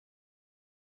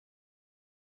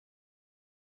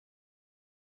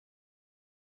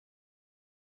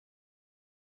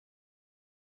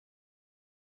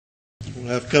I'll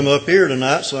have to come up here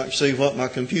tonight so I can see what my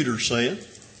computer's saying.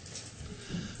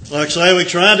 Like I say, we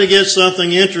tried to get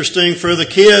something interesting for the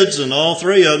kids, and all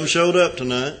three of them showed up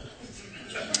tonight.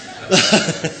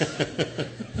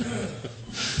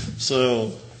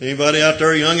 So, anybody out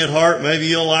there young at heart, maybe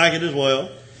you'll like it as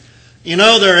well. You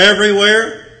know, they're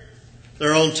everywhere.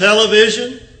 They're on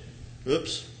television.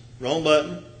 Oops, wrong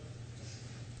button.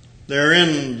 They're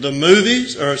in the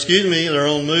movies, they're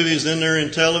on movies, then they're in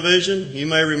television. You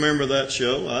may remember that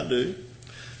show, I do.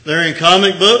 They're in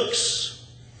comic books.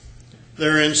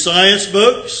 They're in science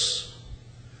books.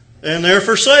 And they're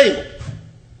for sale.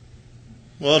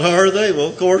 What are they? Well,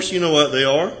 of course, you know what they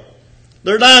are.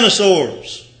 They're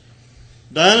dinosaurs.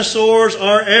 Dinosaurs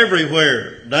are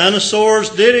everywhere. Dinosaurs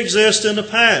did exist in the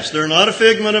past. They're not a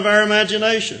figment of our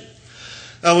imagination.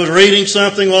 I was reading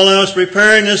something while I was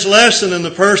preparing this lesson, and the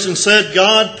person said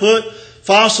God put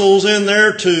fossils in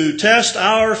there to test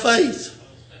our faith.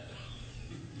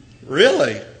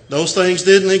 Really? Those things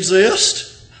didn't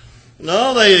exist?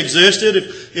 No, they existed.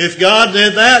 If God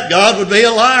did that, God would be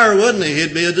a liar, wouldn't he?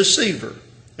 He'd be a deceiver.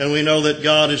 And we know that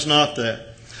God is not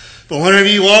that. But whenever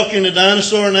you walk into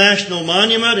Dinosaur National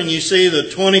Monument and you see the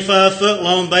 25-foot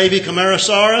long baby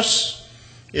Camarasaurus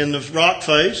in the rock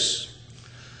face,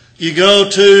 you go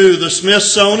to the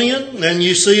Smithsonian and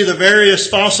you see the various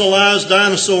fossilized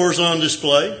dinosaurs on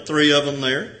display, 3 of them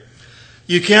there.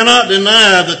 You cannot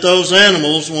deny that those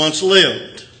animals once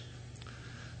lived.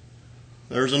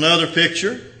 There's another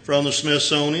picture from the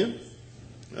Smithsonian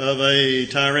of a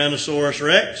Tyrannosaurus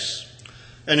Rex,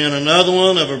 and then another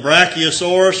one of a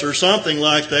Brachiosaurus or something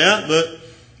like that, but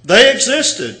they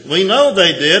existed. We know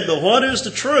they did, but what is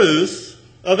the truth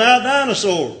about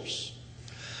dinosaurs?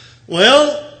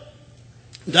 Well,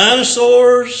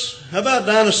 dinosaurs, how about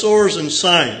dinosaurs in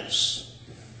science?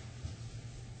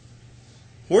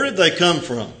 Where did they come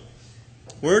from?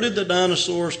 Where did the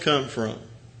dinosaurs come from?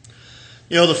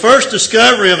 You know, the first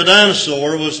discovery of a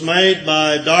dinosaur was made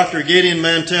by Dr. Gideon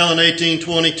Mantell in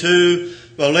 1822.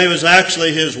 I believe it was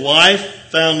actually his wife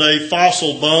found a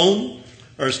fossil bone,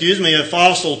 a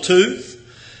fossil tooth,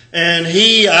 and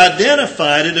he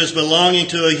identified it as belonging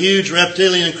to a huge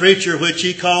reptilian creature which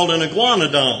he called an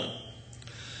iguanodon.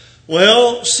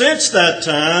 Well, since that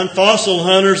time, fossil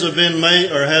hunters have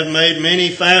made many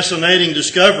fascinating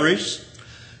discoveries,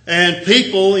 and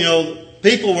people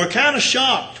were kind of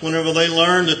shocked whenever they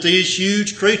learned that these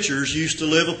huge creatures used to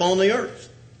live upon the earth.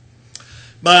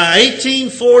 By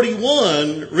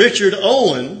 1841, Richard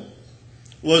Owen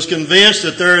was convinced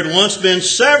that there had once been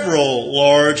several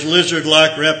large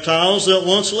lizard-like reptiles that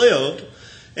once lived,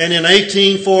 and in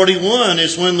 1841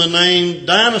 is when the name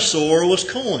dinosaur was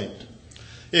coined.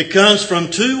 It comes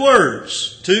from 2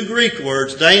 words, 2 Greek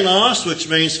words, Dainos, which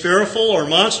means fearful or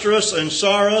monstrous, and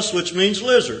Sauros, which means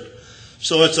lizard.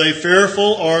 So it's a fearful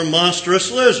or monstrous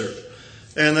lizard.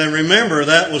 And then remember,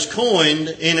 that was coined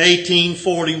in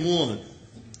 1841.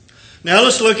 Now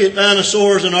let's look at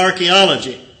dinosaurs in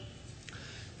archaeology.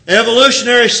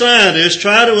 Evolutionary scientists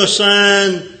try to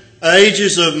assign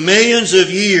ages of millions of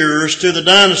years to the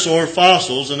dinosaur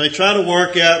fossils, and they try to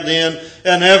work out then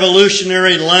an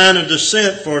evolutionary line of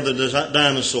descent for the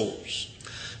dinosaurs.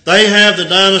 They have the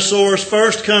dinosaurs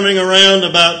first coming around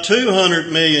about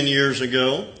 200 million years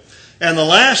ago, and the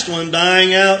last one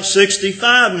dying out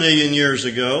 65 million years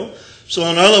ago. So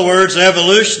in other words,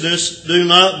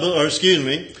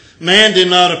 man did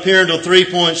not appear until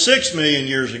 3.6 million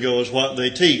years ago is what they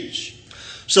teach.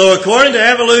 So according to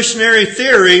evolutionary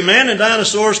theory, man and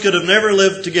dinosaurs could have never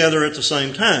lived together at the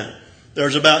same time.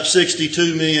 There's about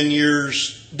 62 million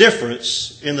years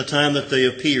difference in the time that they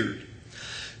appeared.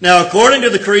 Now, according to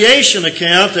the creation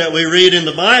account that we read in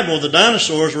the Bible, the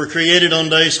dinosaurs were created on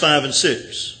days 5 and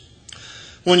 6.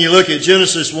 When you look at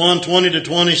Genesis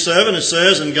 1:20-27, it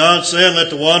says, "And God said,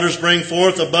 Let the waters bring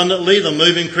forth abundantly the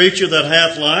moving creature that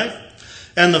hath life,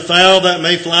 and the fowl that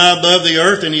may fly above the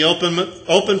earth in the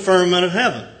open firmament of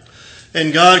heaven.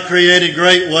 And God created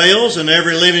great whales, and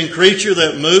every living creature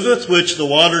that moveth, which the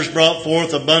waters brought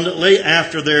forth abundantly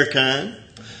after their kind,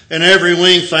 and every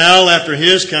winged fowl after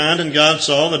his kind, and God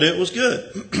saw that it was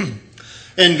good.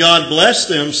 And God blessed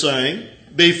them, saying,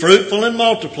 Be fruitful and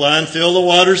multiply, and fill the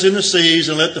waters in the seas,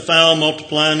 and let the fowl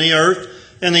multiply in the earth,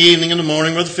 and the evening and the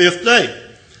morning were the 5th day.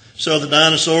 So the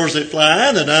dinosaurs that fly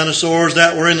and the dinosaurs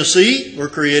that were in the sea were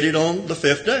created on the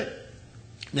 5th day.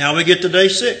 Now we get to day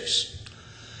 6.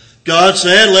 God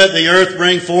said, Let the earth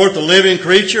bring forth a living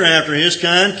creature after his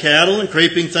kind, cattle and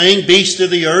creeping thing, beasts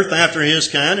of the earth after his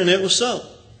kind, and it was so.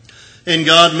 And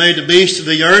God made the beasts of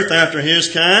the earth after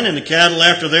his kind, and the cattle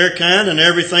after their kind, and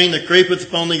everything that creepeth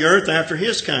upon the earth after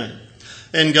his kind.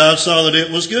 And God saw that it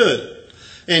was good.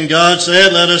 And God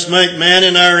said, let us make man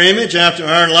in our image, after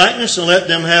our likeness, and let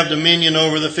them have dominion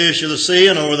over the fish of the sea,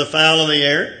 and over the fowl of the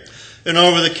air, and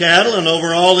over the cattle, and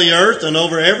over all the earth, and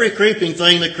over every creeping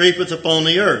thing that creepeth upon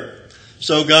the earth.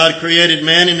 So God created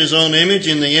man in his own image.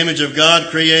 In the image of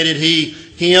God created he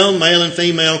him, male and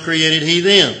female created he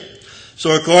them.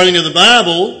 So according to the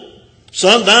Bible,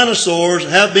 some dinosaurs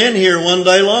have been here one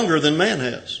day longer than man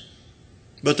has.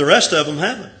 But the rest of them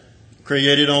haven't.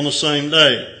 Created on the same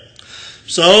day.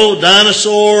 So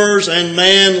dinosaurs and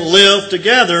man lived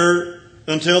together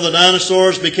until the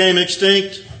dinosaurs became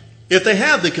extinct, if they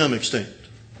have become extinct.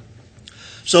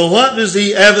 So what does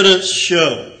the evidence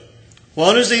show?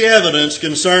 What is the evidence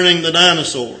concerning the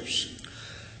dinosaurs?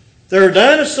 There are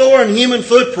dinosaur and human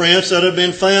footprints that have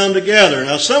been found together.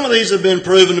 Now some of these have been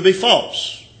proven to be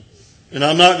false. And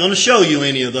I'm not going to show you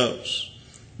any of those.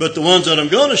 But the ones that I'm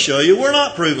going to show you were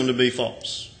not proven to be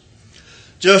false.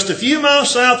 Just a few miles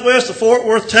southwest of Fort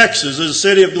Worth, Texas, is the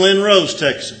city of Glen Rose,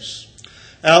 Texas.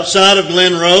 Outside of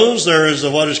Glen Rose, there is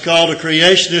what is called a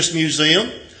Creationist Museum.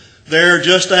 They're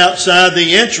just outside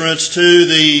the entrance to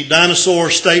the Dinosaur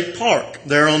State Park,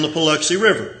 there on the Paluxy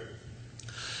River.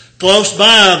 Close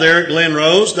by there at Glen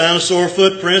Rose, dinosaur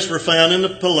footprints were found in the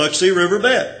Paluxy River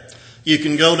bed. You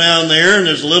can go down there, and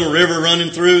there's a little river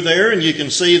running through there, and you can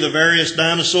see the various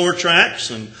dinosaur tracks,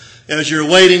 and as you're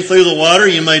wading through the water,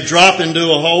 you may drop into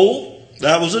a hole.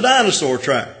 That was a dinosaur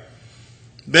track.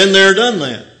 Been there, done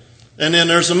that. And then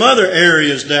there's some other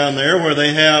areas down there where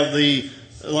they have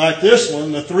like this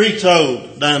one, the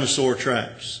three-toed dinosaur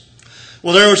tracks.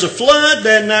 Well, there was a flood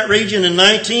in that region in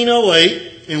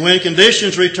 1908, and when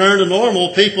conditions returned to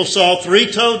normal, people saw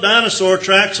three-toed dinosaur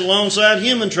tracks alongside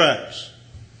human tracks.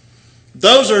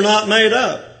 Those are not made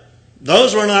up.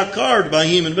 Those were not carved by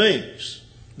human beings.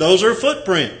 Those are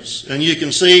footprints. And you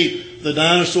can see the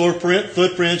dinosaur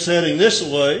footprints heading this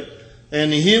way,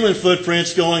 and the human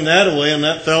footprints going that way, and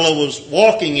that fellow was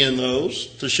walking in those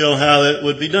to show how that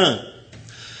would be done.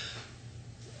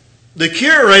 The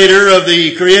curator of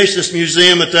the Creationist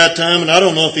Museum at that time, and I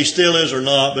don't know if he still is or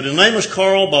not, but his name was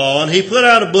Carl Ball, and he put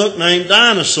out a book named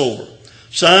Dinosaur,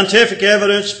 Scientific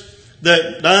Evidence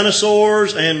that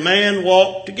Dinosaurs and Man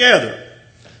Walked Together.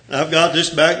 I've got this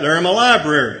back there in my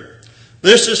library.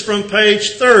 This is from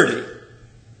page 30.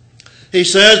 He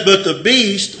says, but the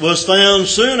beast was found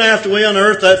soon after we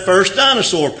unearthed that first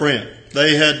dinosaur print.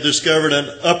 They had discovered an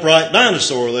upright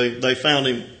dinosaur. They found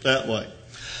him that way.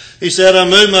 He said, I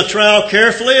moved my trowel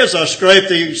carefully as I scraped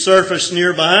the surface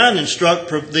nearby and struck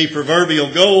the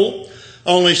proverbial goal.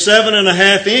 Only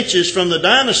 7.5 inches from the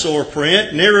dinosaur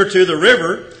print, nearer to the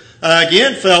river, I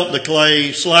again felt the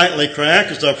clay slightly crack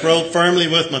as I probed firmly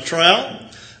with my trowel.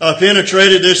 I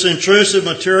penetrated this intrusive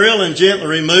material and gently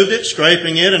removed it,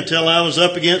 scraping it until I was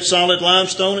up against solid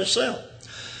limestone itself.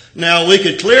 Now we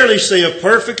could clearly see a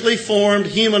perfectly formed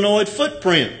humanoid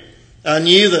footprint. I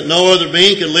knew that no other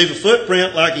being could leave a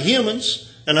footprint like a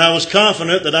human's, and I was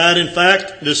confident that I had in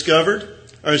fact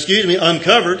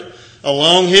uncovered a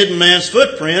long hidden man's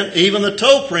footprint. Even the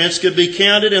toe prints could be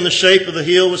counted, and the shape of the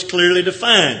heel was clearly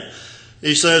defined.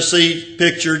 He says, see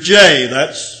picture J.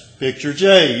 That's picture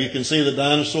J. You can see the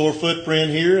dinosaur footprint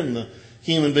here and the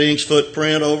human being's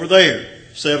footprint over there,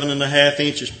 7.5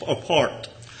 inches apart.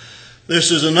 This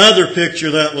is another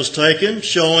picture that was taken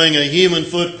showing a human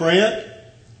footprint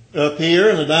up here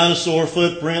and a dinosaur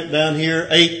footprint down here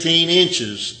 18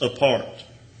 inches apart.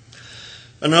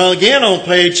 And now again on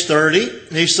page 30,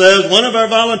 he says, one of our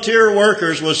volunteer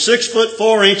workers was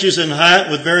 6'4" in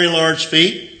height with very large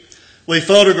feet. We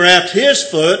photographed his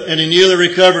foot and a newly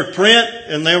recovered print,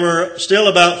 and they were still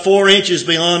about 4 inches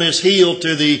beyond his heel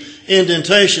to the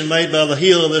indentation made by the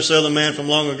heel of this other man from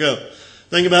long ago.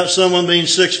 Think about someone being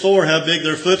 6'4", how big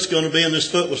their foot's going to be, and this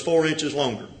foot was 4 inches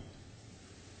longer.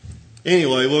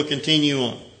 Anyway, we'll continue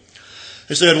on.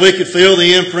 He said, we could feel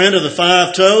the imprint of the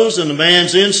 5 toes in the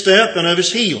man's instep and of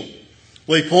his heel.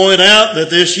 We point out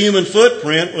that this human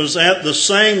footprint was at the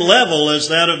same level as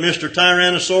that of Mr.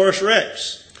 Tyrannosaurus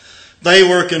Rex. They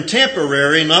were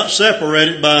contemporary, not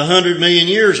separated by 100 million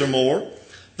years or more.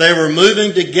 They were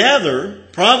moving together,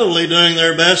 probably doing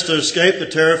their best to escape the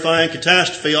terrifying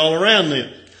catastrophe all around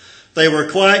them. They were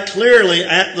quite clearly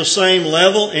at the same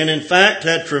level and in fact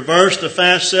had traversed a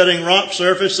fast-setting rock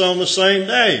surface on the same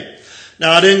day.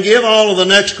 Now I didn't give all of the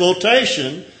next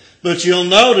quotation, but you'll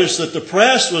notice that the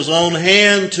press was on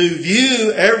hand to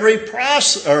view every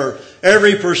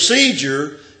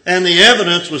procedure, and the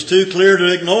evidence was too clear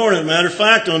to ignore. As a matter of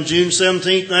fact, on June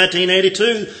 17,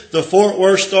 1982, the Fort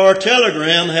Worth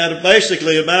Star-Telegram had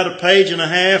basically about a page and a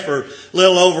half or a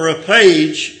little over a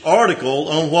page article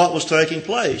on what was taking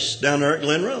place down there at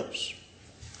Glen Rose.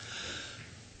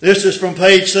 This is from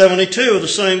page 72 of the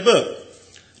same book.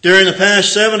 During the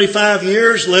past 75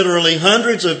 years, literally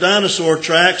hundreds of dinosaur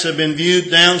tracks have been viewed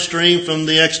downstream from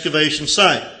the excavation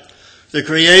site. The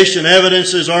Creation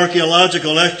Evidences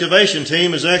Archaeological Excavation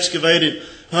Team has excavated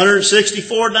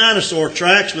 164 dinosaur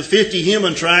tracks with 50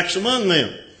 human tracks among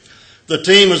them. The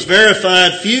team has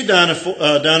verified few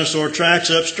dinosaur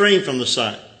tracks upstream from the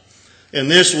site. And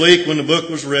this week, when the book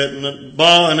was written,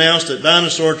 Baugh announced that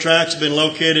dinosaur tracks have been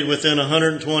located within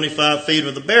 125 feet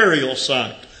of the burial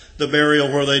site, the burial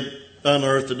where they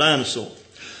unearthed the dinosaur.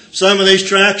 Some of these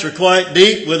tracks are quite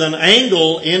deep, with an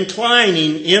angle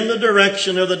inclining in the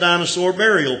direction of the dinosaur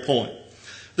burial point.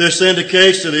 This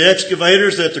indicates to the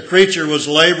excavators that the creature was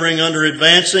laboring under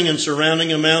advancing and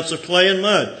surrounding amounts of clay and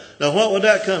mud. Now, what would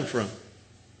that come from?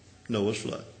 Noah's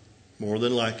flood. More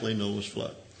than likely, Noah's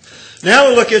flood. Now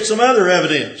we'll look at some other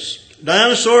evidence.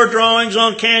 Dinosaur drawings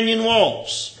on canyon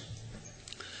walls.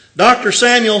 Dr.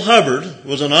 Samuel Hubbard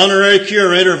was an honorary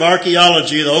curator of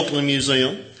archaeology at the Oakland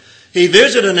Museum. He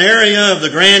visited an area of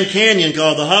the Grand Canyon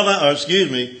called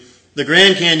the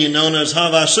Grand Canyon known as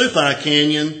Havasupai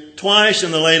Canyon twice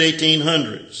in the late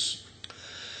 1800s.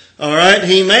 All right,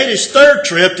 he made his third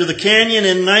trip to the canyon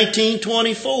in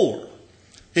 1924.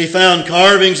 He found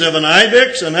carvings of an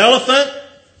ibex, an elephant,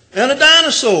 and a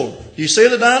dinosaur. Do you see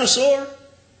the dinosaur?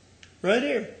 Right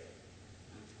here.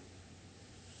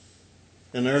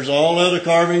 And there's all other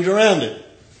carvings around it.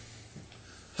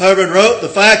 Hubbard wrote, the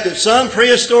fact that some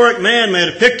prehistoric man made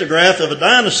a pictograph of a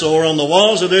dinosaur on the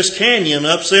walls of this canyon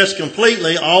upsets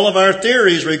completely all of our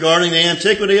theories regarding the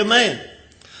antiquity of man.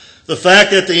 The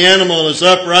fact that the animal is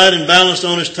upright and balanced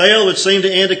on his tail would seem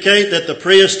to indicate that the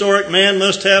prehistoric man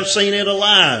must have seen it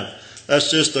alive.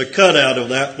 That's just a cutout of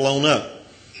that blown up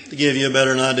to give you a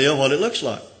better idea of what it looks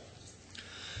like.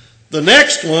 The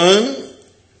next one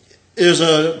is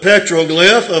a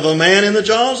petroglyph of a man in the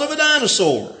jaws of a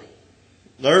dinosaur.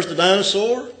 There's the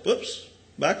dinosaur. Whoops,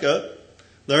 back up.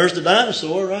 There's the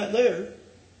dinosaur right there.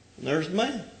 And there's the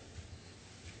man.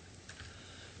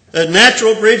 At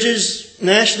Natural Bridges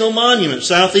National Monument,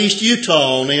 southeast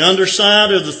Utah, on the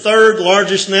underside of the third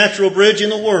largest natural bridge in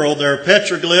the world, there are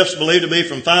petroglyphs believed to be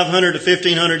from 500 to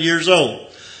 1,500 years old.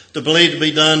 They're believed to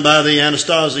be done by the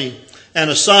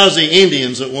Anasazi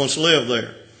Indians that once lived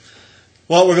there.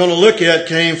 What we're going to look at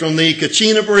came from the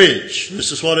Kachina Bridge.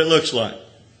 This is what it looks like.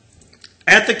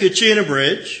 At the Kachina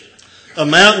Bridge, a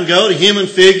mountain goat, a human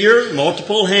figure,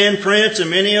 multiple handprints, and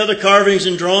many other carvings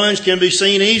and drawings can be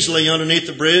seen easily underneath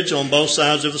the bridge on both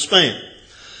sides of the span.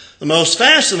 The most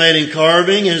fascinating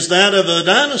carving is that of a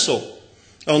dinosaur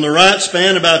on the right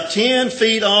span, about 10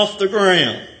 feet off the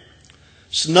ground.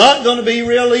 It's not going to be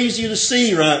real easy to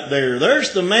see right there.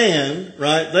 There's the man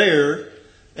right there,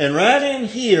 and right in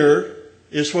here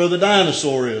is where the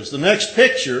dinosaur is. The next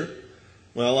picture,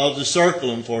 well, I'll just circle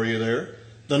them for you there.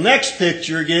 The next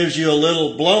picture gives you a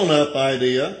little blown-up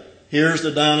idea. Here's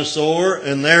the dinosaur,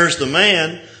 and there's the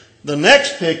man. The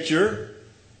next picture,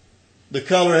 the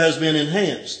color has been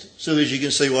enhanced so that you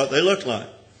can see what they look like.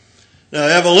 Now,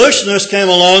 evolutionists came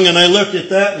along and they looked at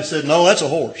that and said, no, that's a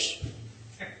horse.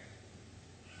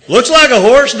 Looks like a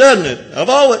horse, doesn't it?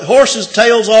 Horses'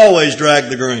 tails always drag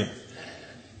the ground.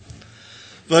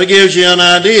 But it gives you an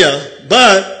idea.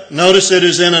 But notice it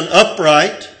is in an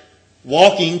upright,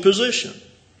 walking position.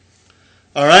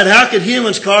 All right, how could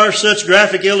humans carve such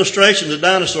graphic illustrations of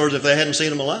dinosaurs if they hadn't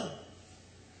seen them alive?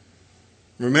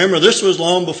 Remember, this was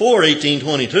long before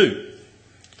 1822.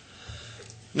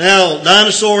 Now,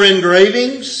 dinosaur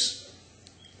engravings.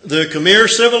 The Khmer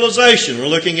civilization, we're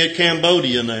looking at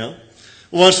Cambodia now,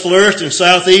 once flourished in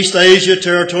Southeast Asia,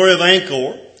 territory of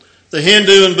Angkor. The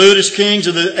Hindu and Buddhist kings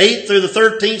of the 8th through the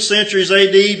 13th centuries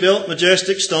AD built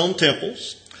majestic stone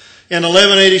temples. In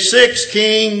 1186,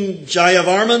 King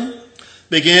Jayavarman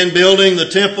began building the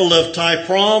temple of Tai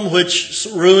Prom, which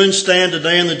ruins stand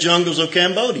today in the jungles of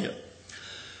Cambodia.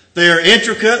 They are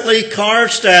intricately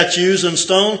carved statues and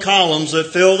stone columns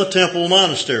that fill the temple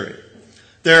monastery.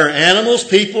 There are animals,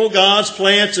 people, gods,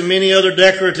 plants, and many other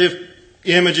decorative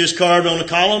images carved on the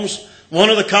columns. One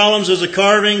of the columns is a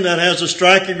carving that has a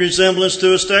striking resemblance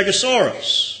to a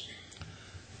stegosaurus.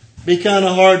 Be kind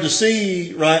of hard to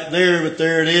see right there, but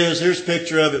there it is. Here's a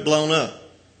picture of it blown up.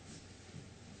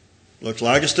 Looks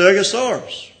like a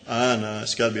stegosaurus. I know,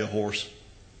 it's got to be a horse.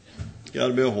 It's got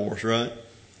to be a horse, right?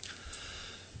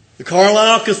 The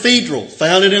Carlisle Cathedral,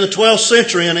 founded in the 12th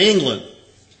century in England.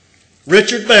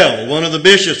 Richard Bell, one of the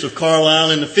bishops of Carlisle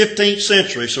in the 15th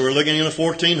century, so we're looking in the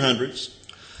 1400s.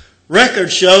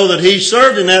 Records show that he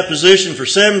served in that position for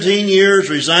 17 years,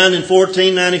 resigned in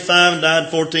 1495, and died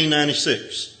in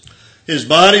 1496. His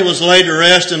body was laid to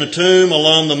rest in a tomb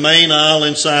along the main aisle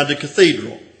inside the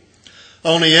cathedral.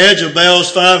 On the edge of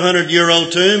Bell's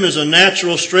 500-year-old tomb is a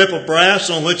natural strip of brass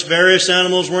on which various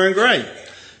animals were engraved,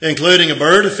 including a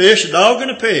bird, a fish, a dog, and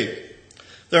a pig.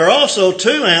 There are also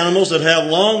two animals that have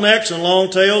long necks and long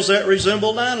tails that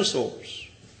resemble dinosaurs.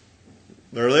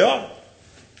 There they are,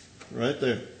 right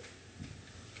there.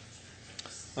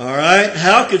 All right,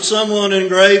 how could someone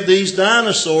engrave these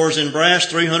dinosaurs in brass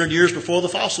 300 years before the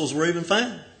fossils were even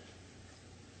found?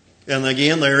 And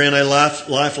again, they're in a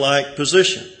lifelike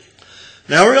position.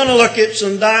 Now we're going to look at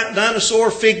some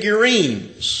dinosaur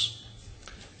figurines.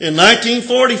 In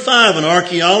 1945, an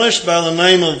archaeologist by the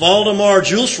name of Waldemar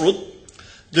Julsrud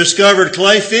discovered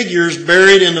clay figures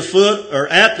buried in the foot or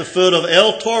at the foot of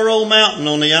El Toro Mountain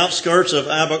on the outskirts of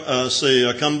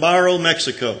Cambaro,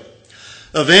 Mexico.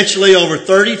 Eventually, over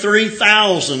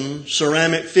 33,000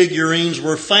 ceramic figurines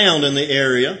were found in the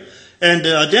area and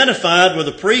identified with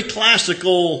a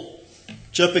pre-classical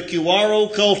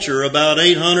Chupiquaro culture about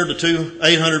 800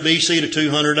 BC to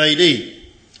 200 AD.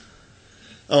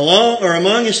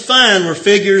 Among his find were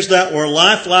figures that were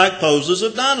lifelike poses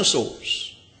of dinosaurs.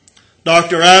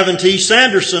 Dr. Ivan T.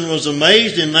 Sanderson was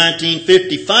amazed in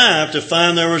 1955 to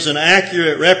find there was an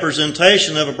accurate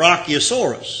representation of a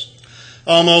Brachiosaurus,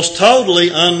 almost totally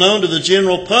unknown to the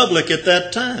general public at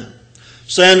that time.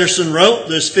 Sanderson wrote,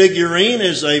 "This figurine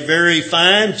is a very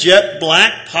fine, jet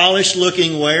black, polished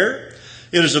looking ware.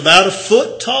 It is about a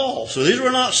foot tall." So these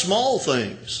were not small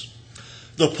things.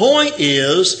 The point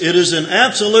is, it is an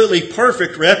absolutely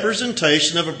perfect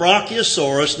representation of a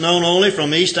Brachiosaurus known only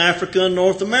from East Africa and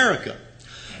North America.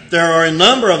 There are a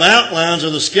number of outlines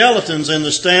of the skeletons in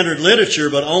the standard literature,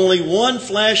 but only one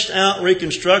fleshed out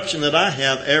reconstruction that I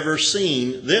have ever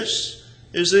seen. This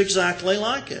is exactly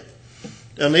like it.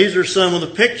 And these are some of the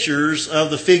pictures of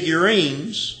the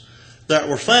figurines that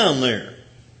were found there.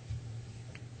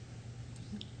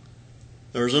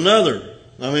 There's another.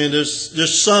 There's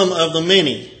just some of the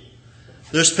many.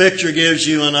 This picture gives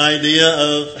you an idea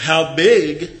of how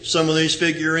big some of these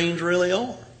figurines really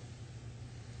are.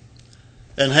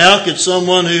 And how could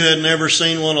someone who had never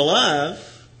seen one alive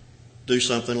do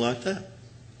something like that?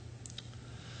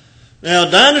 Now,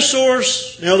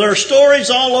 dinosaurs, there are stories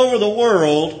all over the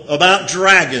world about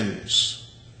dragons.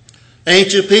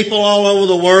 Ancient people all over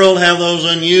the world have those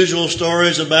unusual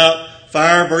stories about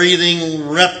fire-breathing,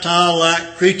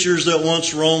 reptile-like creatures that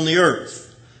once roamed the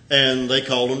earth, and they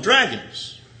called them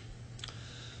dragons.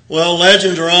 Well,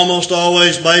 legends are almost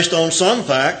always based on some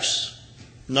facts,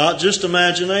 not just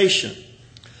imagination.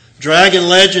 Dragon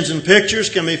legends and pictures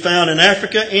can be found in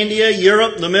Africa, India,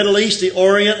 Europe, the Middle East, the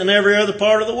Orient, and every other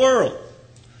part of the world.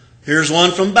 Here's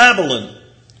one from Babylon.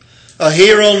 A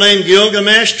hero named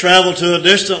Gilgamesh traveled to a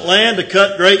distant land to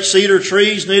cut great cedar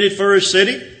trees needed for his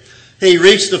city. He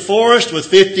reached the forest with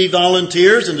 50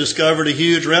 volunteers and discovered a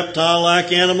huge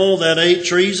reptile-like animal that ate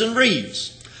trees and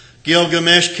reeds.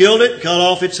 Gilgamesh killed it and cut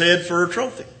off its head for a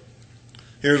trophy.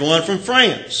 Here's one from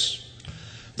France.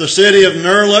 The city of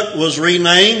Nerluck was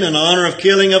renamed in honor of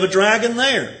killing of a dragon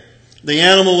there. The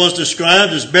animal was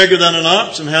described as bigger than an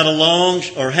ox and had long,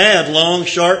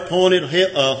 sharp, pointed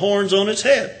horns on its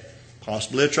head,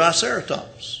 possibly a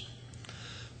triceratops.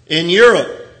 In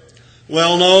Europe,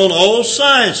 well-known old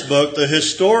science book, the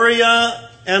Historia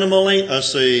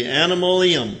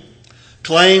Animalium,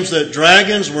 claims that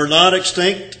dragons were not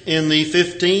extinct in the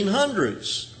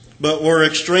 1500s, but were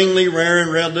extremely rare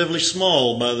and relatively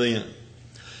small by then.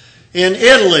 In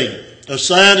Italy, a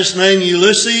scientist named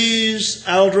Ulysses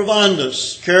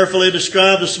Aldrovandus carefully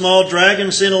described a small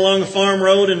dragon seen along a farm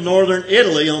road in northern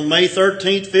Italy on May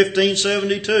 13,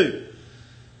 1572.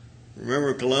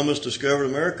 Remember, Columbus discovered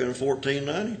America in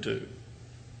 1492.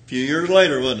 A few years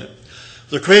later, wasn't it?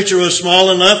 The creature was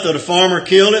small enough that a farmer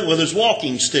killed it with his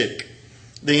walking stick.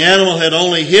 The animal had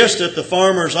only hissed at the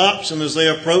farmer's oxen as they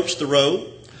approached the road.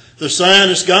 The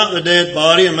scientist got the dead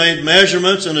body and made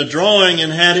measurements and a drawing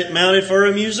and had it mounted for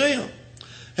a museum.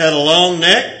 Had a long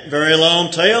neck, very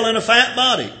long tail, and a fat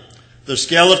body. The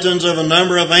skeletons of a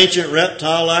number of ancient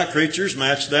reptile-like creatures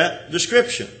matched that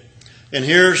description. And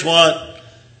here's what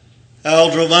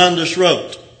Aldrovandus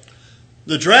wrote.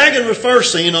 The dragon was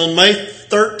first seen on May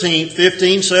 13,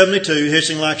 1572,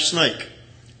 hissing like a snake.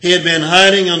 He had been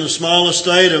hiding on the small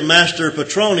estate of Master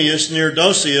Petronius near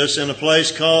Dosius in a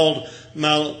place called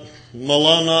Malanalta.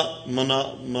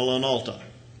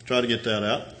 Try to get that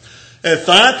out. At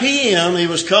 5 p.m., he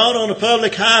was caught on a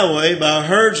public highway by a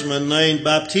herdsman named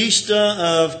Baptista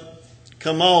of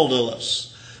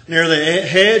Camaldulus near the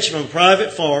hedge from a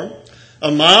private farm,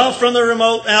 a mile from the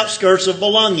remote outskirts of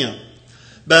Bologna.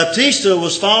 Baptista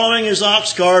was following his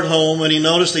ox cart home when he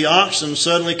noticed the oxen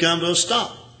suddenly come to a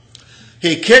stop.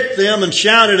 He kicked them and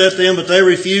shouted at them, but they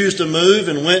refused to move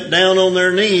and went down on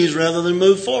their knees rather than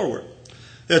move forward.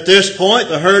 At this point,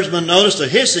 the herdsman noticed a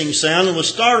hissing sound and was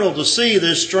startled to see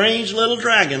this strange little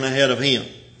dragon ahead of him.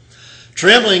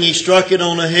 Trembling, he struck it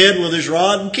on the head with his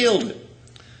rod and killed it.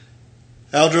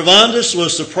 Aldrovandus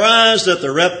was surprised that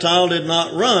the reptile did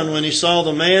not run when he saw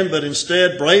the man, but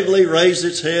instead bravely raised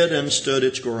its head and stood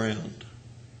its ground.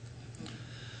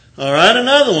 All right,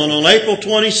 another one. On April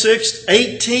 26,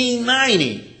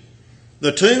 1890,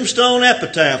 the Tombstone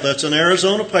Epitaph, that's an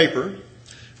Arizona paper,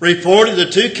 reported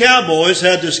that two cowboys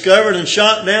had discovered and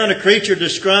shot down a creature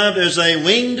described as a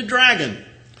winged dragon,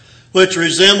 which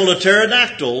resembled a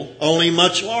pterodactyl, only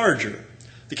much larger.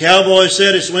 The cowboys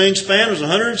said its wingspan was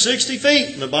 160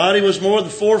 feet, and the body was more than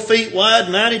 4 feet wide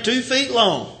and 92 feet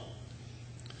long.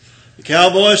 The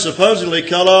cowboys supposedly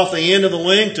cut off the end of the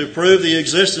wing to prove the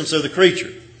existence of the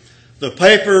creature. The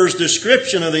paper's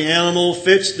description of the animal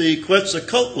fits the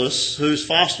Quetzalcoatlus, whose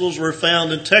fossils were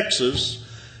found in Texas,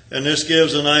 and this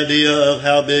gives an idea of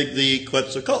how big the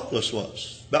Quetzalcoatlus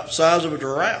was, about the size of a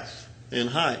giraffe in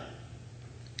height.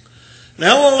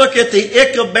 Now I want to look at the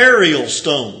Ica burial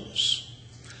stones.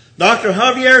 Dr.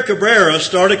 Javier Cabrera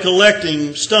started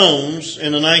collecting stones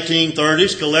in the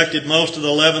 1930s, collected most of the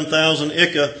 11,000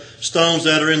 Ica stones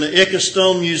that are in the Ica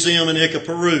Stone Museum in Ica,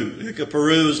 Peru. Ica,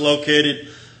 Peru is located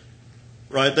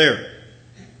right there,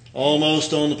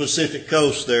 almost on the Pacific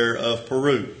coast there of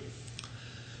Peru.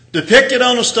 Depicted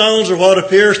on the stones are what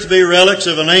appears to be relics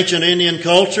of an ancient Indian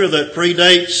culture that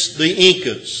predates the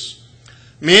Incas.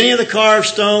 Many of the carved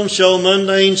stones show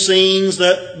mundane scenes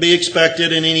that be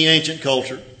expected in any ancient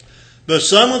culture, but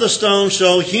some of the stones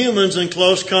show humans in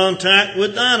close contact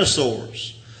with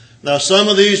dinosaurs. Now, some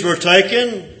of these were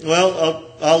taken, well,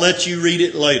 I'll let you read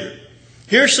it later.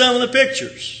 Here's some of the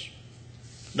pictures.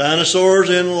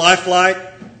 Dinosaurs in lifelike,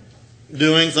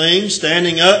 doing things,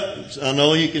 standing up. I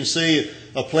know you can see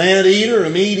a plant eater, a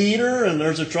meat eater, and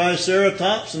there's a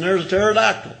triceratops, and there's a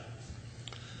pterodactyl.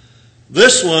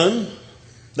 This one,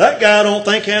 that guy I don't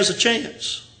think has a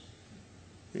chance.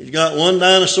 He's got one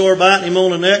dinosaur biting him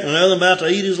on the neck and another about to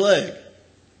eat his leg.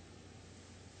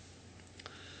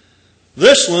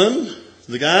 This one,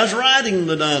 the guy's riding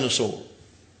the dinosaur.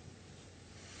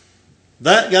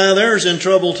 That guy there is in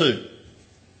trouble too.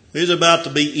 He's about to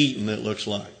be eaten, it looks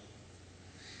like.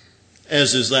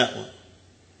 As is that one.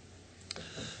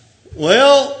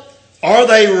 Well, are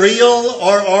they real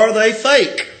or are they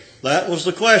fake? That was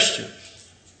the question.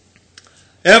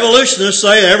 Evolutionists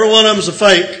say every one of them is a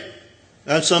fake,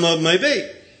 and some of them may be.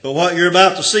 But what you're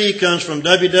about to see comes from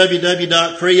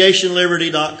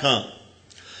www.creationliberty.com.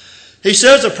 He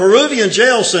says a Peruvian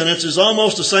jail sentence is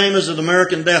almost the same as an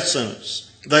American death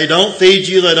sentence. They don't feed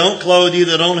you, they don't clothe you,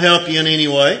 they don't help you in any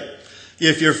way.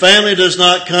 If your family does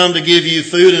not come to give you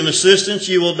food and assistance,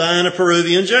 you will die in a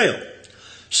Peruvian jail.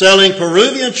 Selling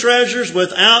Peruvian treasures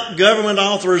without government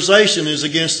authorization is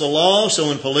against the law, so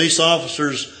when police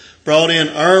officers brought in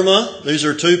Irma, these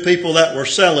are two people that were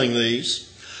selling these,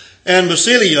 and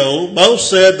Basilio, both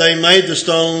said they made the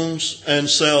stones and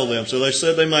sell them. So they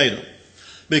said they made them.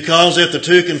 Because if the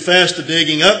two confessed to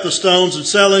digging up the stones and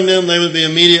selling them, they would be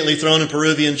immediately thrown in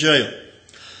Peruvian jail.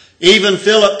 Even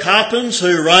Philip Coppens,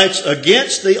 who writes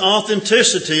against the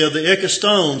authenticity of the Ica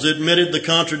stones, admitted the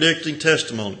contradicting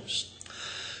testimonies.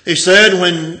 He said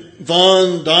when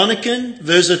von Däniken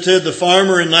visited the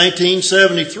farmer in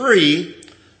 1973,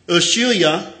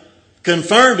 Ushuaia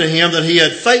confirmed to him that he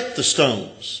had faked the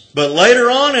stones. But later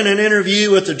on in an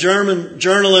interview with the German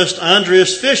journalist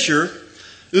Andreas Fischer,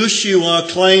 Ushuaia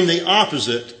claimed the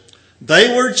opposite.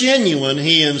 They were genuine,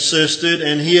 he insisted,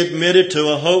 and he admitted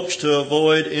to a hoax to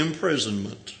avoid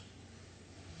imprisonment.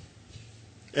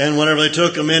 And whenever they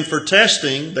took them in for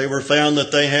testing, they were found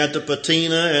that they had the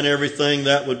patina and everything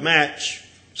that would match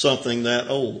something that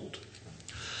old.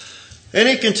 And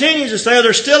he continues to say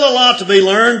there's still a lot to be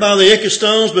learned by the Ica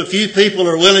stones, but few people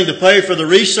are willing to pay for the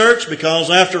research because,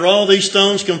 after all, these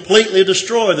stones completely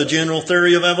destroy the general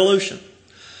theory of evolution.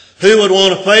 Who would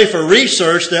want to pay for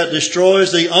research that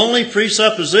destroys the only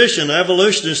presupposition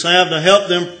evolutionists have to help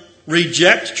them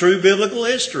reject true biblical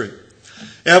history?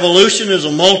 Evolution is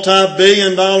a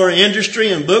multi-billion-dollar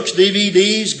industry in books,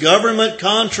 DVDs, government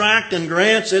contract and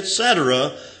grants,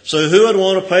 etc. So who would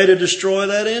want to pay to destroy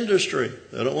that industry?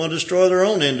 They don't want to destroy their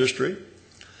own industry.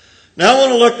 Now I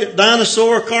want to look at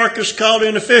dinosaur carcass caught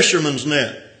in a fisherman's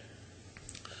net.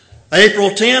 April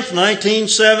 10th,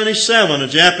 1977, a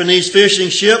Japanese fishing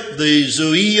ship, the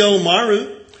Zuiyo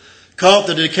Maru, caught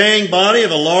the decaying body of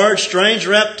a large, strange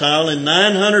reptile in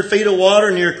 900 feet of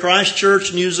water near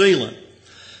Christchurch, New Zealand.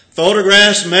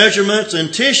 Photographs, measurements,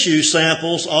 and tissue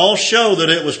samples all show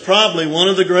that it was probably one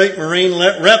of the great marine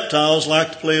reptiles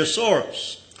like the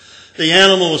Plesiosaurus. The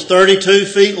animal was 32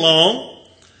 feet long.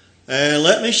 And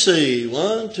let me see,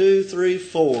 1, 2, 3,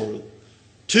 4.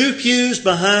 2 pews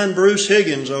behind Bruce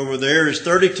Higgins over there is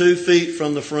 32 feet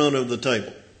from the front of the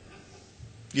table.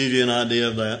 Gives you an idea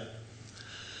of that.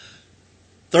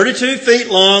 32 feet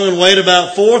long and weighed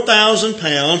about 4,000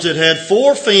 pounds. It had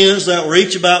 4 fins that were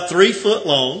each about 3 foot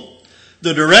long.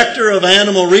 The director of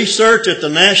animal research at the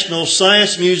National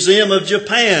Science Museum of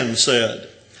Japan said,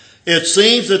 "It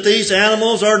seems that these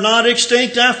animals are not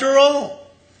extinct after all.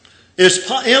 It's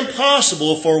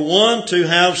impossible for one to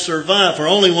have survived, for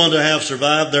only one to have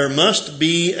survived. There must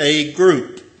be a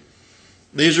group."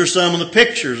 These are some of the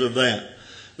pictures of that.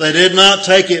 They did not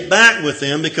take it back with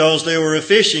them because they were a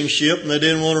fishing ship and they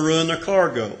didn't want to ruin their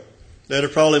cargo. They'd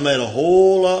have probably made a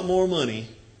whole lot more money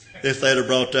if they'd have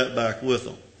brought that back with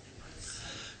them.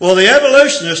 Well, the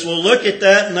evolutionists will look at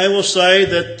that and they will say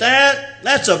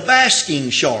that's a basking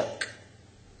shark.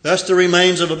 That's the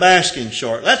remains of a basking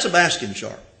shark. That's a basking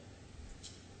shark.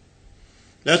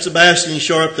 That's a basking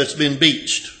shark that's been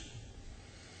beached.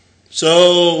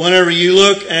 So whenever you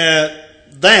look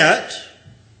at that,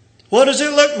 what does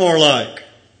it look more like?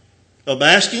 A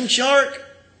basking shark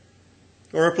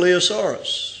or a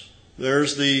Plesiosaurus?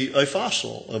 There's a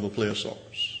fossil of a Plesiosaurus.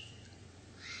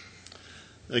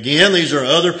 Again, these are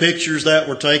other pictures that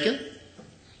were taken.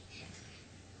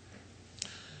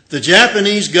 The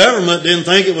Japanese government didn't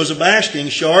think it was a basking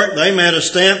shark. They made a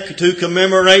stamp to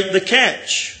commemorate the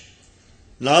catch.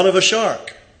 Not of a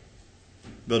shark,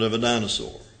 but of a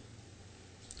dinosaur.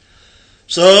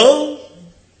 So,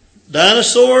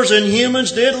 dinosaurs and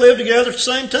humans did live together at the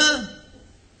same time.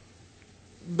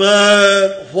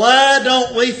 But why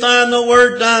don't we find the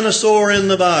word dinosaur in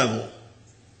the Bible?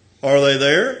 Are they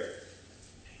there?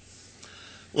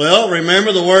 Well,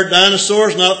 remember the word dinosaur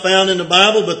is not found in the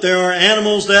Bible, but there are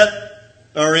animals that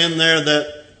are in there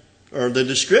that are the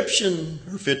description,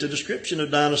 or fit the description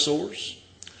of dinosaurs.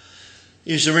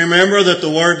 You should remember that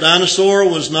the word dinosaur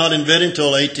was not invented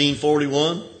until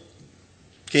 1841.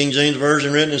 King James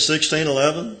Version written in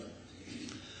 1611.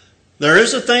 There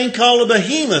is a thing called a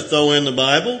behemoth, though, in the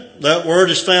Bible. That word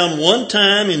is found one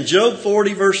time in Job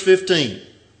 40, verse 15.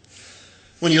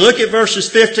 When you look at verses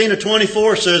 15 to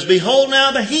 24, it says, "Behold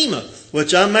now behemoth,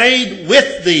 which I made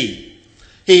with thee.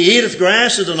 He eateth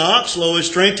grass as an ox, lo, his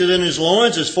strength is in his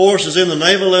loins, his force is in the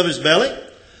navel of his belly."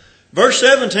 Verse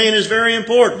 17 is very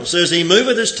important. It says, "He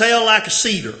moveth his tail like a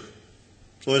cedar."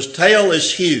 So his tail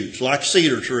is huge, like a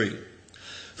cedar tree.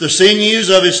 "The sinews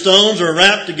of his stones are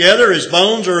wrapped together. His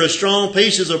bones are as strong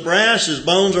pieces of brass. His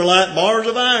bones are like bars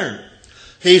of iron.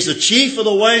 He's the chief of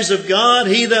the ways of God.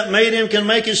 He that made him can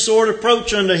make his sword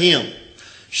approach unto him.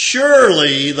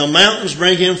 Surely the mountains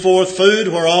bring him forth food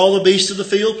where all the beasts of the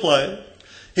field play.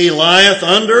 He lieth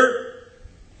under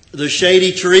the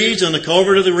shady trees and the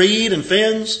covert of the reed and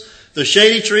fens. The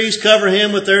shady trees cover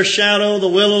him with their shadow. The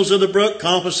willows of the brook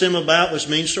compass him about," which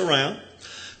means surround.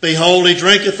 "Behold, he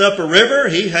drinketh up a river.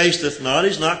 He hasteth not."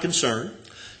 He's not concerned.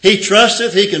 "He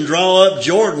trusteth he can draw up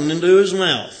Jordan into his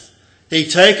mouth. He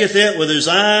taketh it with his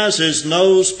eyes. His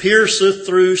nose pierceth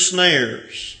through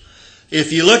snares."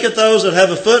 If you look at those that have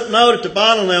a footnote at the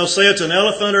bottom, they'll say it's an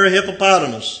elephant or a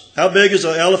hippopotamus. How big is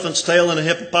an elephant's tail and a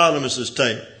hippopotamus's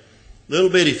tail? Little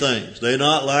bitty things. They're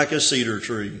not like a cedar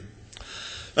tree.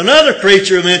 Another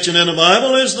creature mentioned in the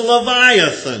Bible is the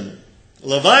Leviathan.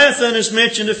 Leviathan is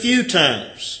mentioned a few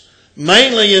times,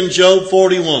 mainly in Job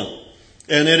 41,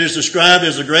 and it is described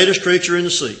as the greatest creature in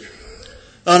the sea.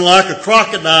 Unlike a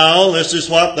crocodile, this is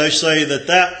what they say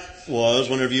that was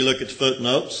whenever you look at the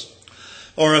footnotes,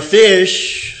 or a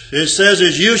fish, it says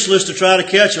it's useless to try to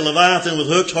catch a Leviathan with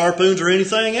hooks, harpoons, or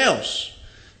anything else.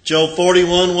 Job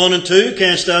 41, 1 and 2,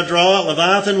 "Canst thou draw out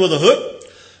Leviathan with a hook?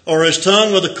 Or his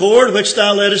tongue with a cord which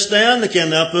thou lettest down?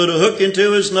 Can thou put a hook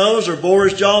into his nose or bore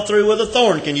his jaw through with a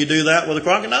thorn?" Can you do that with a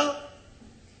crocodile?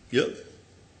 Yep.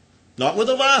 Not with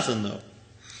a Leviathan, though.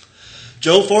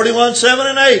 Job 41, 7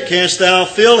 and 8, "Canst thou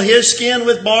fill his skin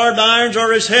with barbed irons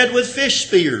or his head with fish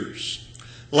spears?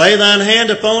 Lay thine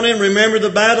hand upon him, remember the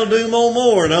battle, do no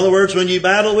more." In other words, when you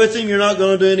battle with him, you're not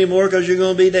going to do any more because you're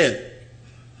going to be dead.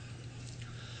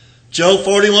 Job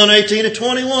 41, 18 and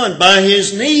 21, "By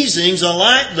his neesings a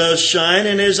light does shine,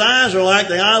 and his eyes are like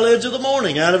the eyelids of the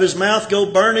morning. Out of his mouth go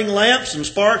burning lamps, and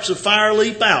sparks of fire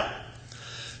leap out.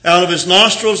 Out of his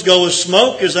nostrils goeth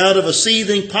smoke as out of a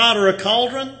seething pot or a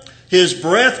cauldron. His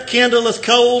breath kindleth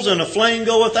coals, and a flame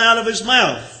goeth out of his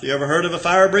mouth. You ever heard of a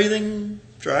fire-breathing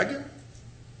dragon?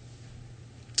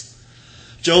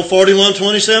 Job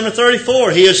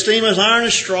 41:27-34. He esteemeth iron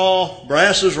as straw,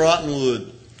 brass as rotten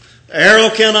wood. Arrow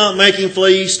cannot make him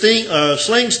flee.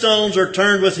 Sling stones are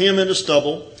turned with him into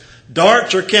stubble.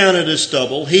 Darts are counted as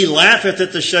stubble. He laugheth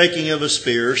at the shaking of a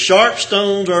spear. Sharp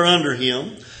stones are under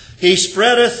him. He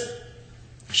spreadeth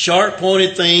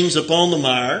sharp-pointed things upon the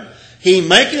mire. He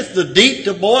maketh the deep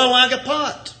to boil like a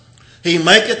pot. He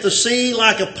maketh the sea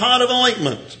like a pot of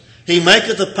ointment. He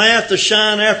maketh the path to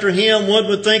shine after him. One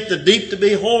would think the deep to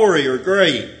be hoary or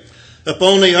gray.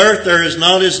 Upon the earth there is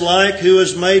not his like, who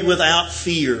is made without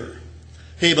fear.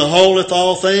 He beholdeth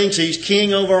all things. He's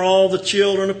king over all the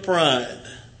children of pride.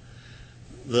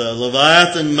 The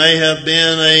Leviathan may have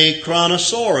been a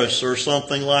Kronosaurus or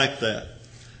something like that.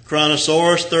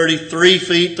 Kronosaurus,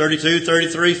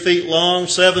 33 feet long,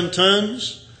 7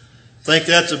 tons. I think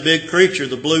that's a big creature.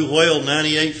 The blue whale,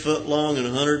 98 foot long and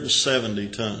 170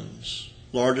 tons.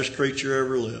 Largest creature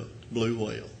ever lived, blue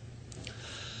whale.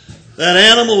 That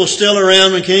animal was still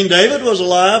around when King David was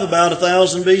alive, about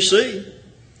 1000 BC.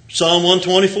 Psalm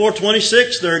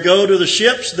 124:26, there go to the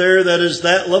ships there that is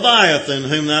that Leviathan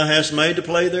whom thou hast made to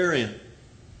play therein.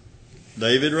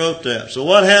 David wrote that. So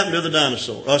what happened to the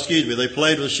dinosaur? They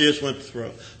played with the ships, went to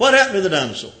throw. What happened to the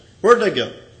dinosaur? Where did they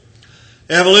go?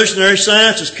 Evolutionary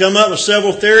science has come up with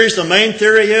several theories. The main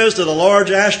theory is that a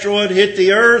large asteroid hit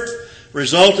the earth,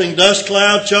 resulting dust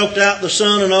cloud choked out the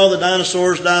sun, and all the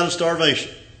dinosaurs died of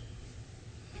starvation.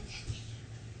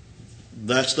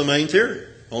 That's the main theory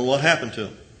on what happened to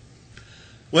them.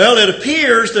 Well, it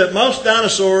appears that most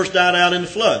dinosaurs died out in the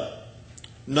flood.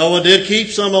 Noah did keep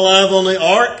some alive on the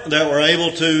ark that were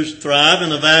able to thrive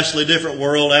in a vastly different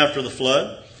world after the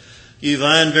flood. You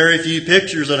find very few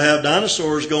pictures that have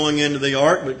dinosaurs going into the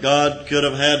ark, but God could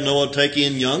have had Noah take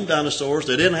in young dinosaurs.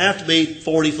 They didn't have to be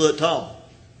 40 foot tall.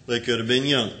 They could have been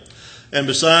young. And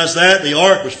besides that, the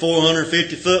ark was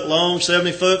 450 foot long,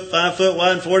 70 foot, 5 foot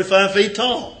wide, and 45 feet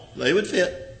tall. They would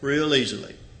fit real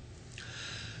easily.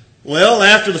 Well,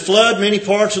 after the flood, many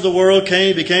parts of the world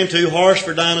became too harsh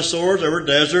for dinosaurs. There were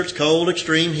deserts, cold,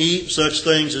 extreme heat, such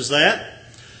things as that.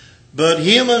 But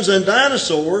humans and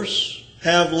dinosaurs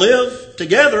have lived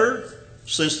together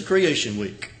since the creation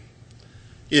week.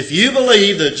 If you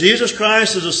believe that Jesus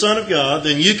Christ is the Son of God,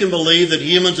 then you can believe that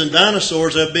humans and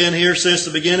dinosaurs have been here since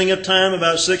the beginning of time,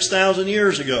 about 6,000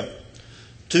 years ago.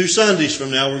 2 Sundays from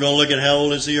now, we're going to look at how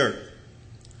old is the earth.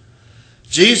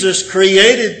 Jesus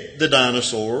created the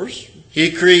dinosaurs.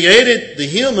 He created the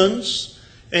humans.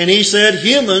 And he said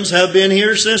humans have been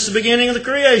here since the beginning of the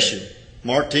creation.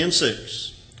 Mark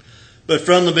 10:6. But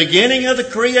from the beginning of the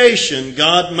creation,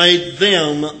 God made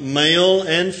them male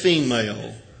and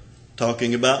female.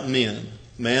 Talking about men.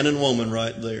 Man and woman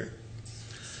right there.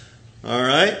 All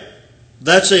right.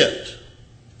 That's it.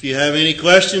 If you have any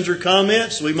questions or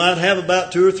comments, we might have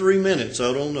about 2 or 3 minutes.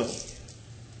 I don't know.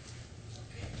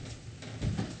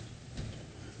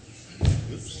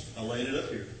 I laid it up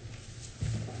here.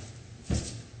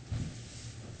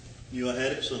 You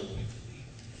had it somewhere.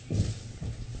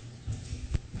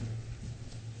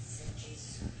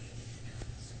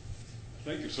 I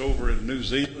think it's over in New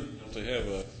Zealand. They have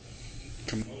a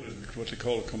what they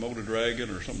call a Komodo dragon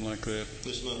or something like that.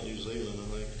 It's not New Zealand. I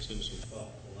think it's in some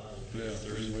tropical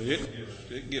island. Yeah,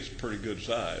 it gets pretty good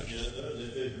size.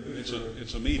 Yeah, it does.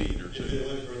 It's a meat eater too. If it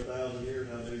went for 1,000 years,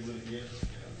 how big would it get?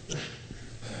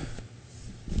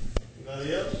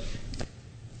 Anybody else?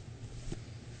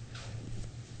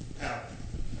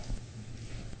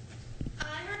 I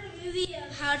heard a movie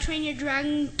of How to Train Your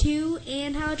Dragon 2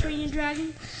 and How to Train Your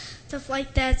Dragon. Stuff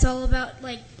like that. It's all about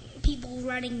like people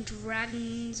riding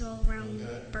dragons all around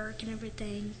Burke and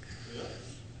everything. Yeah.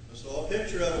 I saw a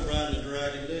picture of him riding a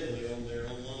dragon, didn't we, on there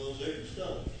on one of those big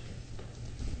stones.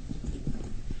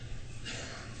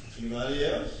 Anybody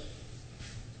else?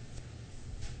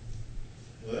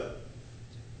 Well,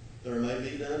 there may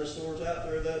be dinosaurs out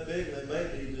there that big, and they may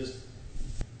be just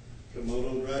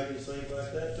Komodo dragons, things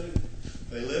like that too.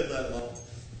 They live that long.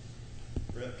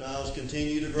 Reptiles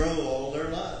continue to grow all their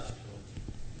lives.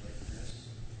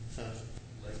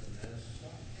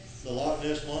 The Loch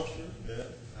Ness Monster? Yeah.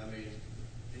 I mean,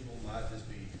 people might just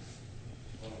be,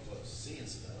 quote unquote, seeing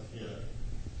stuff. Yeah.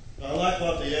 I like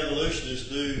what the evolutionists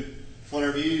do.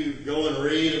 Whenever you go and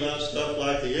read about stuff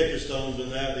like the Ickastones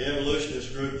and that, the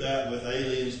evolutionists group that with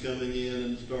aliens coming in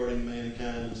and starting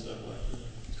mankind and stuff like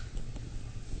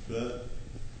that. But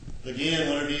again,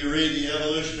 whenever you read the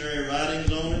evolutionary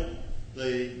writings on it,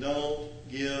 they don't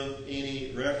give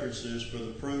any references for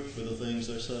the proof for the things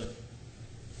they say.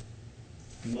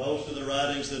 Most of the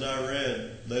writings that I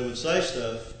read, they would say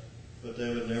stuff, but they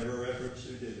would never reference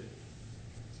who did it.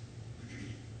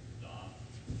 Don,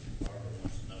 Barbara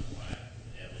wants to know why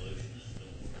evolutionists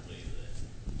don't want to believe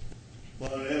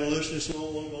that. Why do evolutionists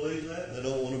don't want to believe that? They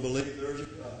don't want to believe there's a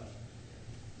God.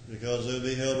 Because they'll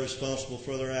be held responsible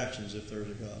for their actions if there's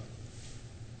a God.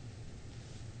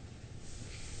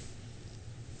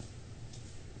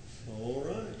 All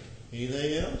right.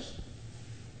 Anything else?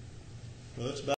 Well, it's about